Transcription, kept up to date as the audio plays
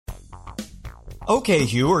Okay,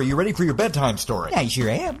 Hugh, are you ready for your bedtime story? I sure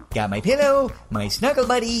am. Got my pillow, my snuggle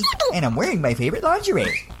buddy, and I'm wearing my favorite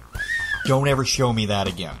lingerie. Don't ever show me that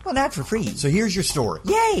again. Well, not for free. So here's your story.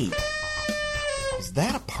 Yay! Is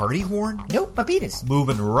that a party horn? Nope, my penis.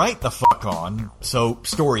 Moving right the fuck on. So,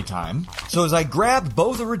 story time. So as I grabbed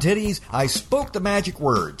both of her titties, I spoke the magic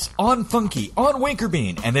words. On Funky, on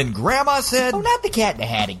Winkerbean, and then Grandma said... Oh, not the Cat in the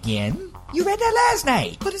Hat again. You read that last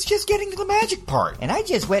night. But it's just getting to the magic part. And I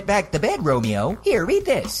just went back to bed, Romeo. Here, read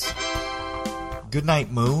this.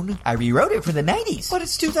 Goodnight, Moon. I rewrote it for the 90s. But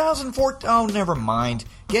it's 2004. Oh, never mind.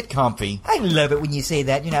 Get comfy. I love it when you say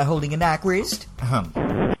that you're not holding a knock wrist.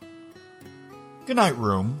 Goodnight,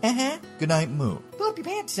 Room. Uh-huh. Goodnight, Moon. Pull up your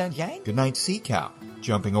pants, sunshine. Goodnight, Sea Cow.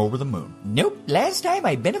 Jumping over the moon. Nope, last time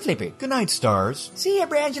I'd been a flipper. Goodnight, stars. See ya,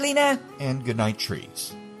 Brangelina. And goodnight,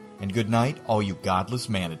 trees. And goodnight, all you godless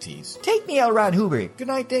manatees. Take me, L. Ron Huber.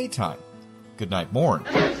 Goodnight, daytime. Goodnight, morn.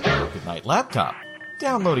 Goodnight, laptop.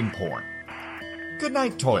 Downloading porn.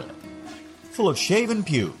 Goodnight, toilet. Full of shaven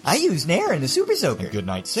pubes. I use Nair in the Super Soaker. And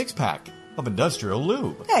goodnight, six-pack of industrial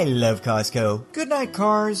lube. I love Costco. Goodnight,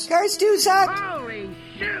 cars. Cars do suck. Holy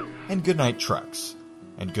shoot! And goodnight, trucks.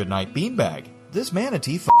 And goodnight, beanbag. This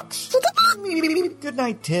manatee fucks.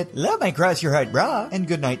 Goodnight, tit. Love my Cross Your Heart bra. And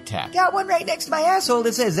goodnight, tat. Got one right next to my asshole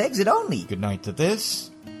that says exit only. Goodnight to this,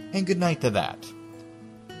 and goodnight to that.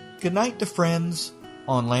 Goodnight to friends,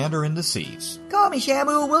 on land or in the seas. Call me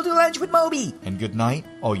Shamu, we'll do lunch with Moby. And goodnight,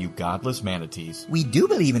 all you godless manatees. We do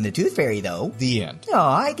believe in the Tooth Fairy, though. The end. Oh,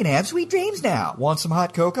 I can have sweet dreams now. Want some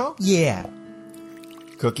hot cocoa? Yeah.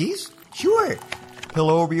 Cookies? Sure.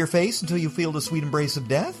 Pillow over your face until you feel the sweet embrace of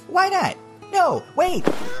death? Why not? No, wait.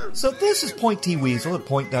 So this is Point T Weasel at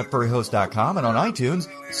point.furryhost.com and on iTunes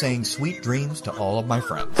saying sweet dreams to all of my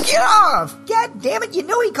friends. Get off! God damn it, you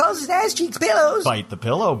know he calls his ass cheeks pillows. Bite the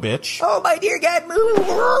pillow, bitch. Oh, my dear God,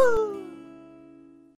 move.